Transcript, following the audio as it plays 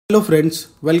Hello friends,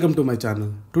 welcome to my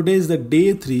channel. Today is the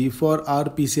day 3 for our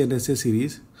PCNSA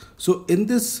series. So in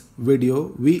this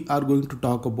video, we are going to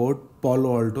talk about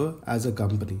Palo Alto as a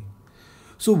company.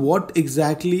 So what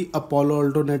exactly a Palo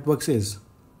Alto Networks is,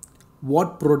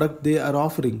 what product they are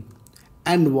offering,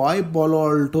 and why Palo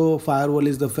Alto Firewall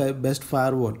is the best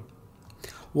firewall.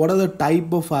 What are the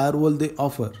type of firewall they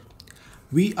offer?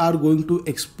 We are going to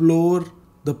explore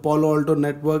the Palo Alto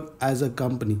network as a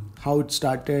company, how it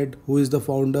started, who is the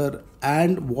founder,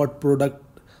 and what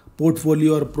product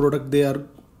portfolio or product they are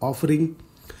offering.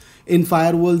 In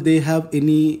firewall, they have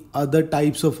any other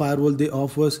types of firewall they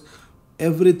offers.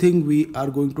 Everything we are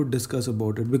going to discuss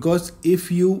about it, because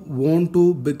if you want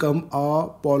to become a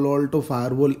Palo Alto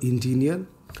firewall engineer,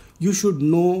 you should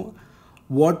know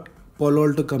what Palo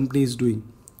Alto company is doing.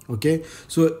 Okay,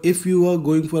 so if you are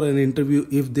going for an interview,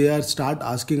 if they are start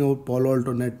asking about Palo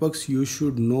Alto networks, you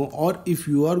should know, or if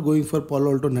you are going for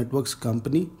Palo Alto networks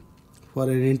company for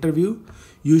an interview,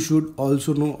 you should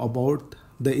also know about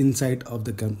the inside of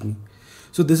the company.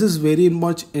 So this is very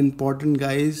much important,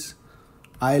 guys.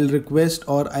 I'll request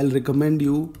or I'll recommend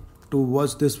you to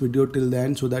watch this video till the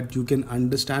end so that you can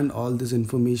understand all this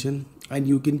information and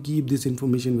you can keep this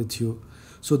information with you,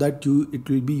 so that it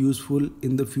will be useful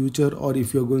in the future, or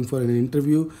if you're going for an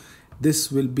interview,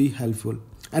 this will be helpful.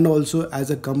 And also as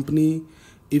a company,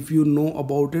 if you know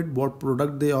about it, what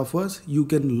product they offers, you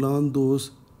can learn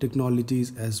those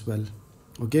technologies as well.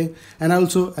 Okay, and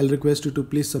also I'll request you to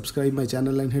please subscribe my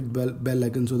channel and hit bell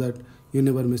icon so that you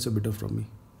never miss a video from me.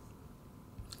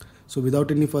 So without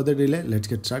any further delay, let's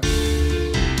get started.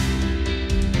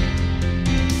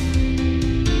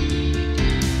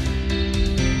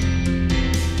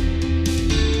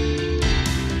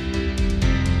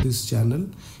 This channel,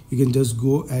 you can just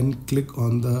go and click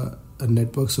on the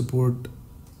network support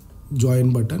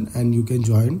join button and you can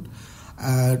join.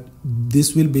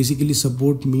 This will basically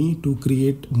support me to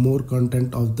create more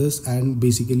content of this, and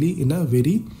basically in a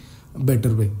very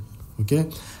better way. Okay,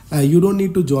 you don't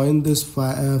need to join this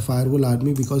firewall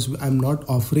army because I'm not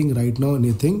offering right now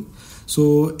anything.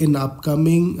 So in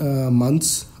upcoming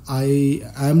months,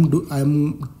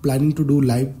 I'm planning to do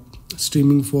live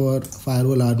streaming for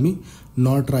firewall army.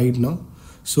 Not right now.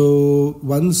 So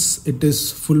once it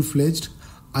is full-fledged,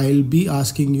 I'll be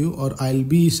asking you, or I'll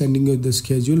be sending you the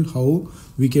schedule how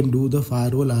we can do the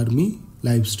firewall army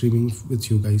live streaming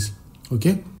with you guys.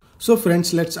 Okay, so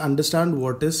friends, let's understand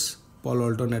what is Palo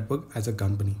Alto network as a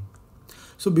company.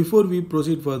 So before we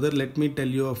proceed further, let me tell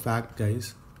you a fact,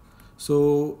 guys.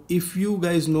 So if you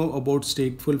guys know about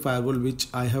stateful firewall, which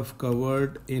I have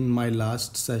covered in my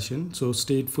last session. So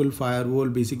stateful firewall,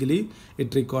 basically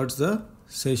it records the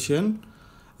session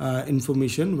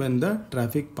information when the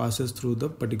traffic passes through the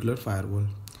particular firewall.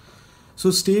 So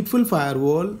stateful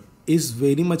firewall is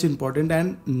very much important,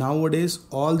 and nowadays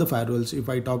all the firewalls, if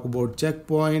I talk about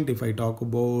Checkpoint, if I talk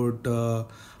about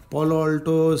Palo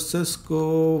Alto,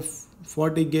 Cisco,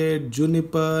 FortiGate,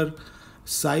 Juniper,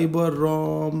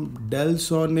 CyberROM, Dell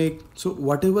Sonic, so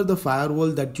whatever the firewall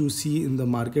that you see in the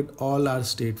market, all are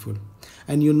stateful.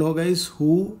 And you know, guys,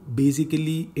 who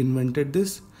basically invented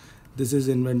this? This is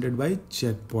invented by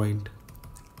Checkpoint.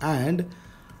 And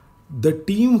the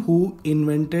team who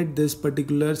invented this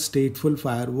particular stateful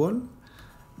firewall,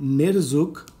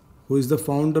 Nirzuk, who is the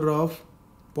founder of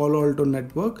Palo Alto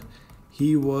network,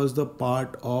 he was the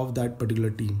part of that particular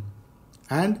team.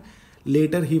 And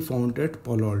later he founded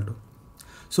Palo Alto.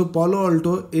 So Palo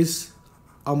Alto is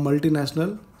a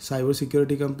multinational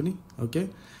cybersecurity company. Okay,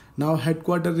 now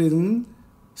headquarters is in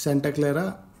Santa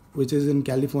Clara, which is in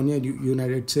California,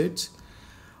 United States.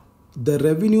 The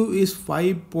revenue is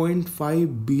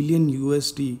 5.5 billion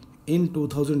USD in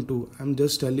 2002. I'm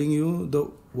just telling you the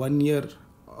 1 year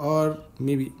or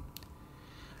maybe.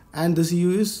 And the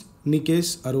CEO is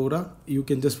Nikesh Arora. You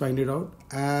can just find it out.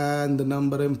 And the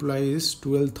number of employees is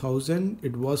 12,000.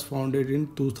 It was founded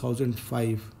in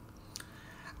 2005.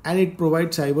 And it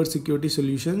provides cybersecurity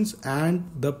solutions and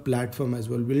the platform as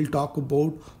well. We'll talk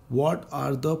about what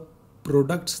are the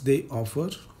products they offer.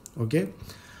 Okay.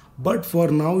 But for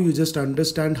now, you just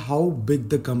understand how big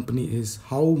the company is,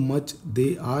 how much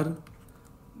the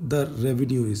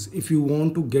revenue is. If you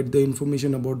want to get the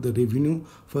information about the revenue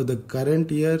for the current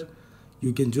year,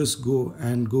 you can just go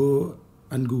and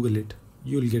Google it.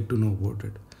 You'll get to know about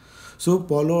it. So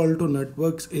Palo Alto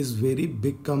Networks is very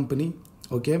big company.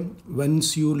 Okay,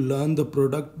 once you learn the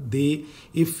product,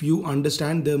 if you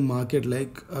understand the market,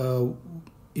 like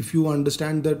if you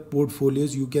understand their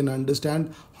portfolios, you can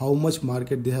understand how much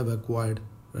market they have acquired,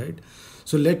 right?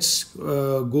 So let's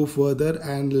go further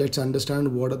and let's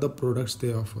understand what are the products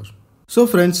they offer. So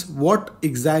friends, what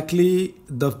exactly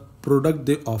the product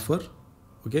they offer.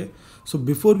 Okay, so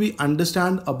before we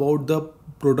understand about the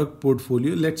product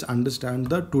portfolio, let's understand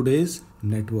the today's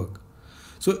network.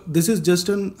 So this is just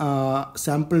an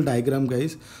sample diagram,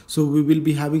 guys. So we will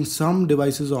be having some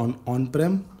devices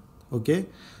on-prem. Okay,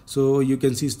 so you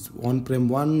can see on-prem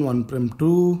 1, on-prem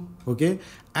 2. Okay,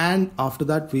 and after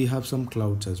that we have some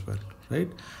clouds as well, right?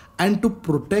 And to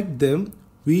protect them,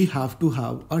 we have to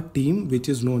have a team which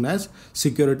is known as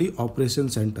Security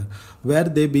Operations Center, where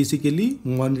they basically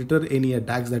monitor any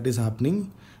attacks that is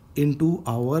happening into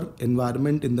our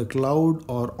environment in the cloud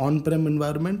or on-prem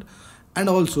environment. And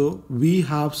also we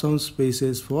have some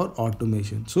spaces for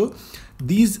automation. So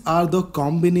these are the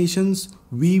combinations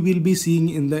we will be seeing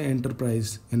in the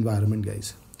enterprise environment,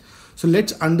 guys. So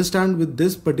let's understand with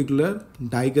this particular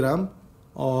diagram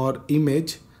or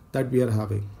image that we are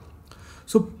having.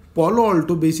 So Palo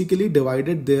Alto basically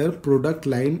divided their product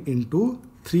line into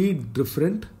 3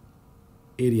 different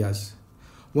areas.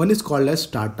 One is called as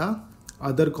Strata,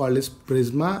 other called as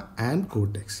Prisma and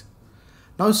Cortex.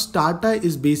 Now Strata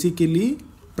is basically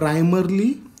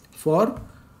primarily for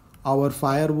our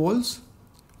firewalls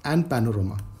and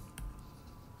Panorama.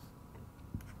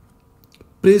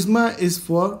 Prisma is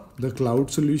for the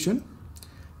cloud solution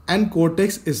and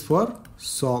Cortex is for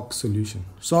SOC solution.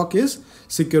 SOC is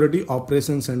Security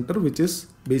Operations Center, which is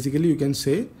basically, you can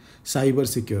say, cyber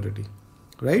security,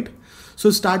 right? So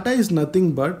Strata is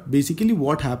nothing but basically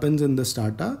what happens in the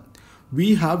Strata.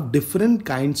 We have different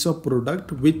kinds of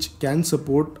product which can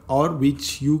support or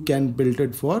which you can build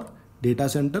it for data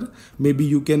center. Maybe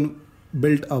you can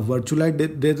build a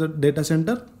virtualized data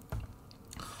center,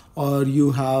 or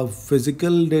you have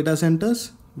physical data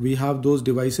centers. We have those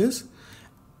devices.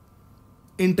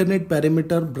 Internet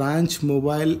perimeter, branch,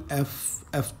 mobile,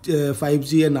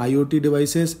 5G and IoT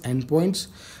devices, endpoints,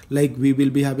 like we will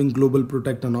be having global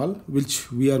protect and all,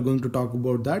 which we are going to talk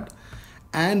about that.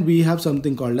 And we have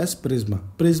something called as Prisma.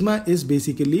 Prisma is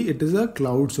basically, it is a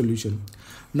cloud solution.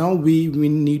 Now we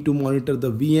need to monitor the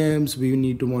VMs, we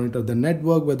need to monitor the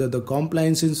network, whether the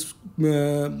compliance is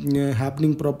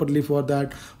happening properly for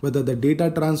that, whether the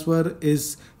data transfer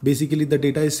is basically the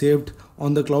data is saved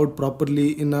on the cloud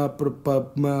properly in a proper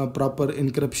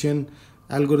encryption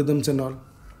algorithms and all.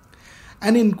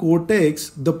 And in Cortex,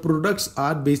 the products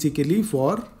are basically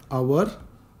for our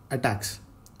attacks.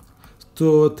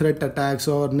 So threat attacks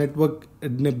or network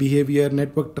behavior,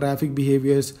 network traffic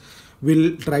behaviors,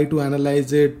 we'll try to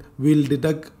analyze it, we'll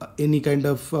detect any kind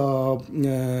of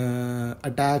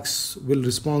attacks, will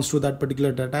respond to that particular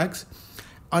attacks.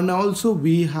 And also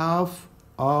we have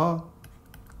a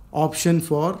option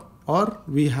for, or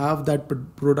we have that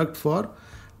product for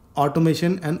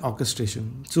automation and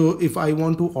orchestration. So if I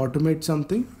want to automate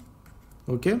something,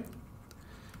 okay,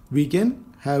 we can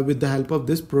have, with the help of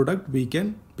this product, we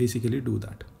can basically do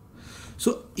that.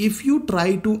 So if you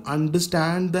try to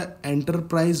understand the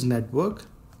enterprise network,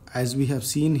 as we have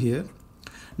seen here,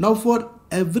 now for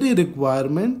every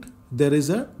requirement, there is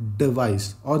a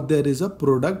device or there is a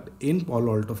product in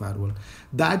Palo Alto Firewall.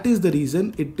 That is the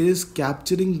reason it is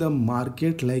capturing the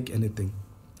market like anything.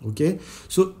 Okay.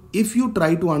 So if you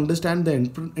try to understand the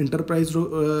enterprise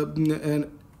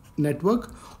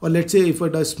network, or let's say if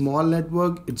it's a small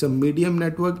network, it's a medium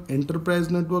network, enterprise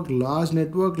network,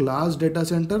 large data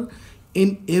center,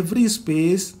 in every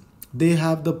space they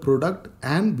have the product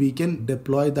and we can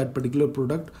deploy that particular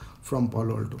product from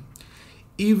Palo Alto.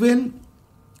 Even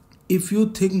if you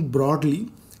think broadly,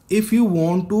 if you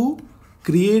want to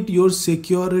create your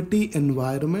security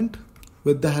environment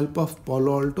with the help of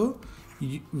Palo Alto,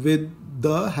 with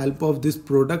the help of this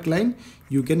product line,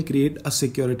 you can create a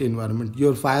security environment.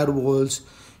 Your firewalls,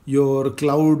 your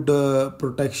cloud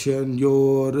protection,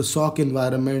 your SOC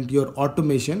environment, your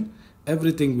automation,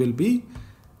 everything will be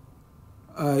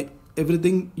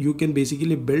everything you can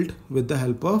basically build with the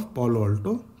help of Palo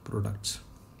Alto products.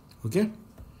 Okay.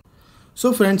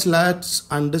 So friends, let's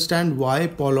understand why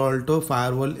Palo Alto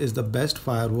Firewall is the best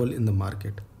firewall in the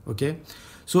market. Okay.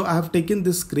 So I have taken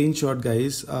this screenshot,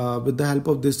 guys. With the help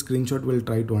of this screenshot, we'll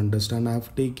try to understand. I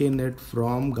have taken it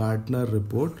from Gartner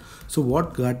report. So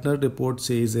what Gartner report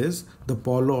says is the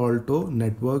Palo Alto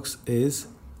Networks is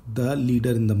the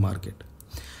leader in the market.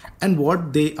 And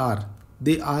what they are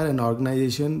an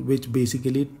organization which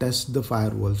basically tests the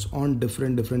firewalls on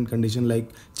different conditions, like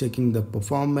checking the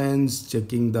performance,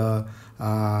 checking the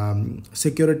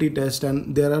security test,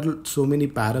 and there are so many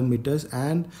parameters,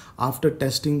 and after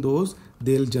testing those,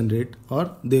 they'll generate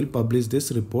or they'll publish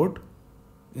this report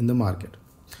in the market.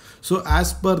 So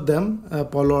as per them,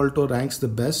 Palo Alto ranks the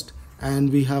best,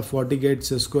 and we have FortiGate,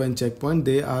 Cisco and Checkpoint.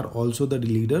 They are also the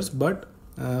leaders, but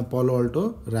Palo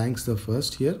Alto ranks the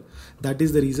first here. That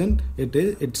is the reason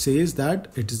it says that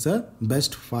it is the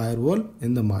best firewall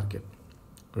in the market,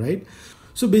 right?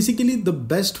 So basically the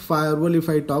best firewall, if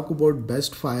I talk about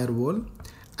best firewall,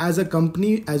 as a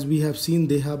company, as we have seen,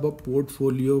 they have a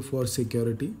portfolio for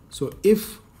security. So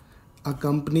if a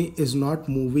company is not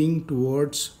moving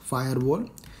towards firewall,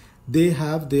 they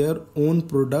have their own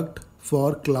product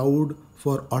for cloud,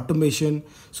 for automation,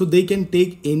 so they can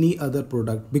take any other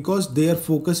product because their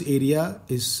focus area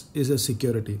is a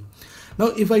security. Now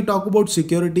if I talk about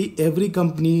security, every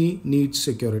company needs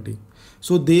security,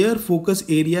 so their focus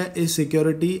area is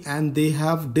security, and they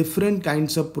have different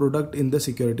kinds of product in the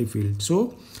security field.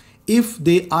 So if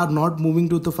they are not moving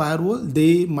to the firewall,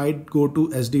 they might go to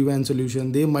SD-WAN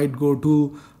solution, they might go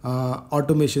to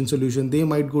automation solution, they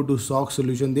might go to SOC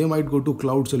solution, they might go to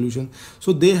cloud solution.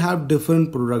 So they have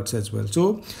different products as well.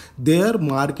 So their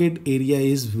market area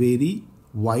is very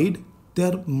wide.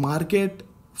 Their market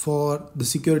for the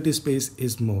security space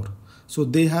is more. So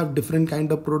they have different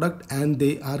kind of product and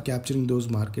they are capturing those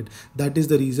market. That is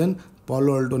the reason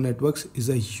Palo Alto Networks is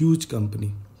a huge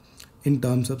company in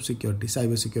terms of security,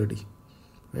 cyber security,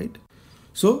 right?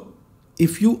 So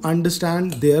if you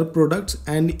understand their products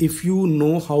and if you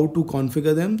know how to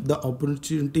configure them, the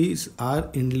opportunities are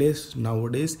endless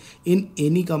nowadays. In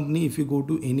any company, if you go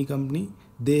to any company,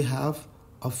 they have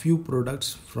a few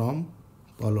products from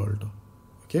Palo Alto.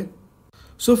 Okay.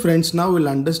 So friends, now we'll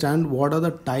understand what are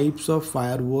the types of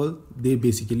firewall they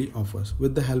basically offers.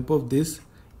 With the help of this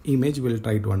image, we'll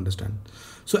try to understand.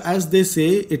 So as they say,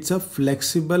 it's a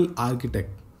flexible architect.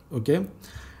 Okay.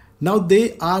 Now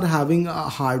they are having a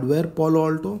hardware Palo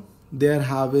Alto. They are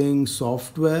having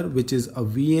software, which is a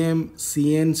VM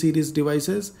CN series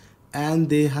devices, and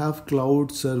they have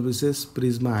cloud services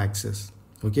Prisma Access.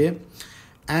 Okay.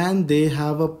 And they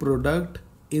have a product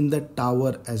in the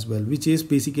tower as well, which is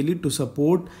basically to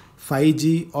support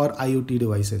 5G or IoT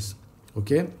devices.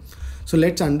 Okay. So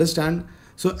let's understand.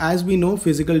 So as we know,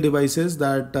 physical devices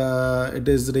that it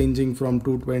is ranging from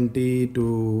 220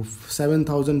 to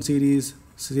 7000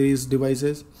 series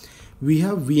devices. We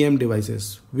have VM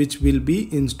devices which will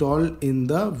be installed in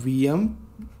the VM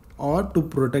or to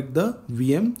protect the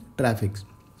VM traffic.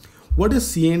 What is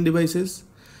CN devices?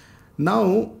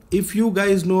 Now, if you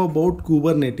guys know about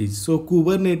Kubernetes, so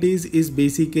Kubernetes is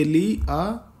basically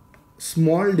a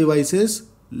small devices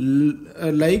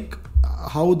like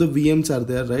how the VMs are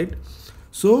there, right?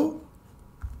 So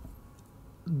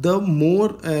the more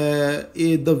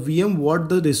the VM, what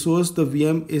the resource the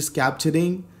VM is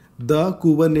capturing, the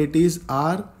Kubernetes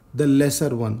are the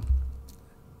lesser one.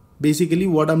 Basically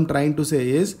what I'm trying to say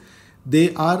is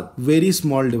they are very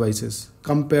small devices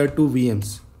compared to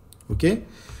VMs. Okay.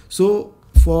 So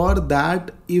for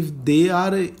that, if they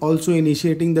are also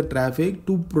initiating the traffic,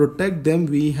 to protect them,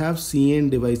 we have CN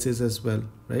devices as well,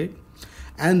 right?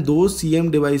 And those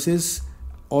CM devices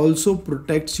also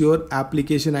protects your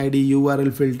application ID,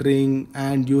 URL filtering,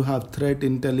 and you have threat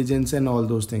intelligence and all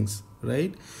those things,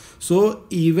 right? So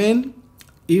even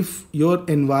if your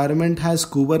environment has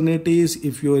Kubernetes,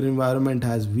 if your environment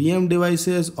has VM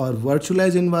devices or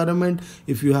virtualized environment,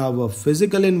 if you have a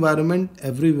physical environment,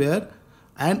 everywhere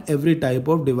and every type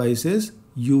of devices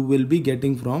you will be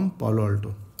getting from Palo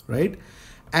Alto, right?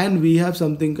 And we have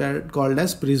something called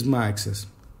as Prisma Access.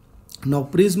 Now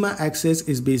Prisma Access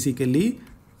is basically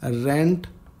a rented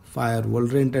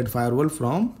firewall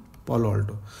from Palo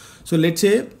Alto. So let's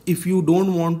say if you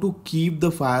don't want to keep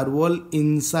the firewall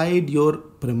inside your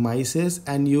premises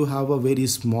and you have a very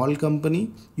small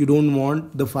company, you don't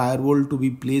want the firewall to be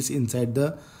placed inside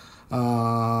the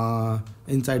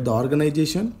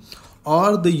organization,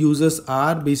 or the users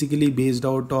are basically based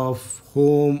out of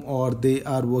home or they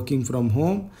are working from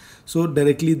home. So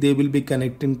directly they will be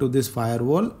connecting to this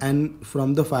firewall, and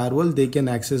from the firewall they can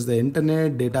access the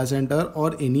internet, data center,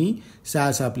 or any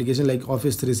SaaS application like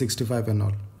Office 365 and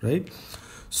all, right?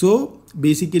 So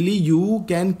basically you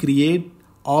can create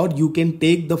or you can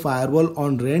take the firewall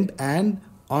on rent, and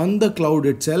on the cloud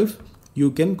itself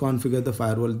you can configure the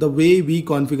firewall. The way we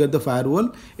configure the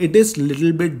firewall, it is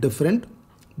little bit different,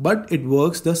 but it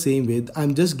works the same way.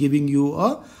 I'm just giving you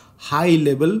a high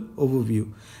level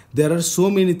overview. There are so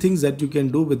many things that you can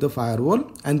do with the firewall,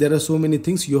 and there are so many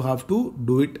things you have to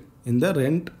do it in the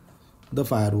rent the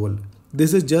firewall.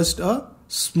 This is just a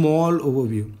small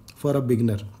overview for a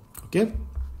beginner. Okay.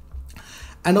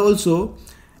 And also,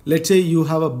 let's say you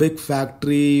have a big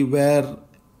factory where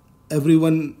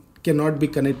everyone cannot be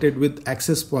connected with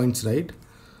access points, right?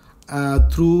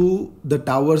 through the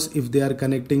towers if they are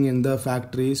connecting in the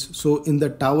factories. So in the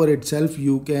tower itself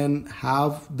you can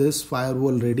have this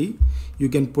firewall ready. You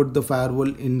can put the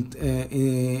firewall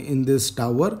in this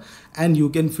tower, and you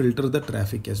can filter the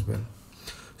traffic as well.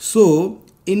 So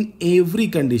in every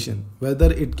condition,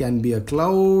 whether it can be a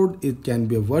cloud, it can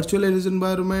be a virtual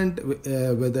environment,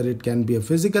 whether it can be a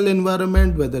physical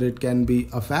environment, whether it can be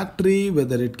a factory,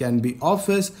 whether it can be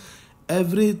office,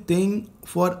 everything,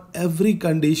 for every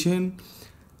condition,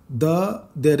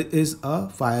 there is a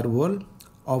firewall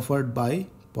offered by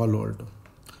Palo Alto.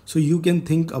 So you can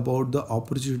think about the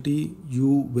opportunity you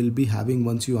will be having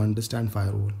once you understand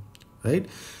firewall, right?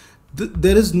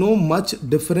 There is no much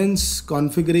difference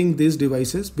configuring these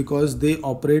devices because they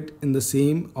operate in the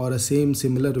same or a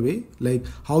similar way. Like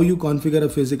how you configure a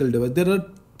physical device, there are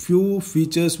few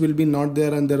features will be not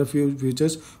there, and there are few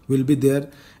features will be there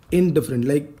in different.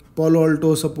 Like Palo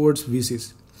Alto supports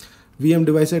VCs, VM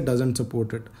devices doesn't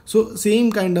support it. So same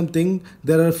kind of thing.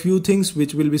 There are a few things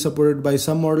which will be supported by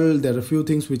some model. There are a few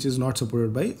things which is not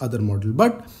supported by other model.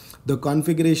 But the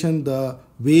configuration, the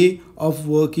way of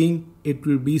working, it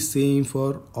will be same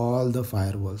for all the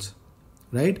firewalls,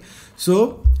 right?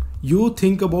 So you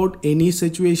think about any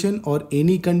situation or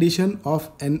any condition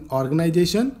of an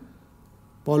organization,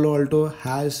 Palo Alto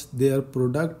has their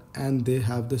product and they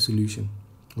have the solution.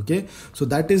 Okay, so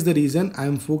that is the reason I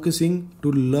am focusing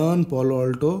to learn Palo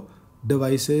Alto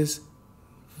devices.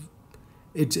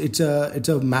 It's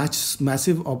a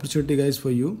massive opportunity, guys, for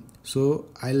you. So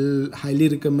I'll highly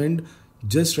recommend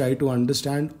just try to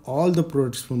understand all the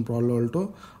products from Palo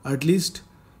Alto. At least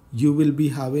you will be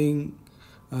having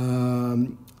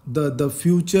the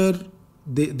future.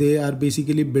 They are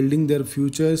basically building their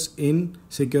futures in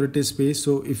security space.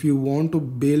 So if you want to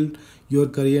build your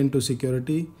career into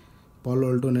security,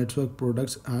 Palo Alto network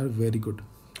products are very good.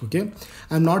 Okay,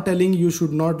 I'm not telling you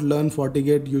should not learn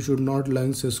FortiGate, you should not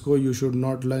learn Cisco, you should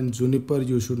not learn Juniper,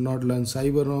 you should not learn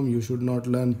CyberRoam, you should not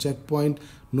learn Checkpoint.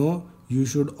 No, you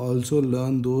should also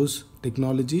learn those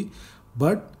technology.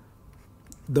 But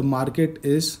the market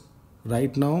is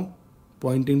right now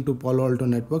pointing to Palo Alto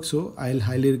network, so I'll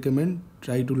highly recommend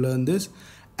try to learn this.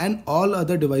 And all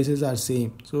other devices are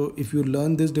same. So if you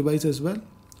learn this device as well,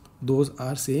 those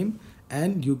are same,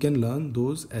 and you can learn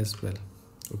those as well.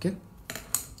 Okay,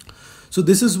 so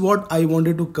this is what I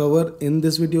wanted to cover in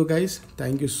this video, guys.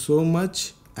 Thank you so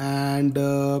much, and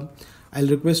I'll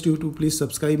request you to please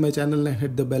subscribe my channel and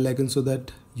hit the bell icon so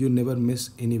that you never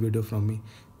miss any video from me.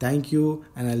 Thank you,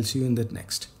 and I'll see you in the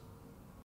next.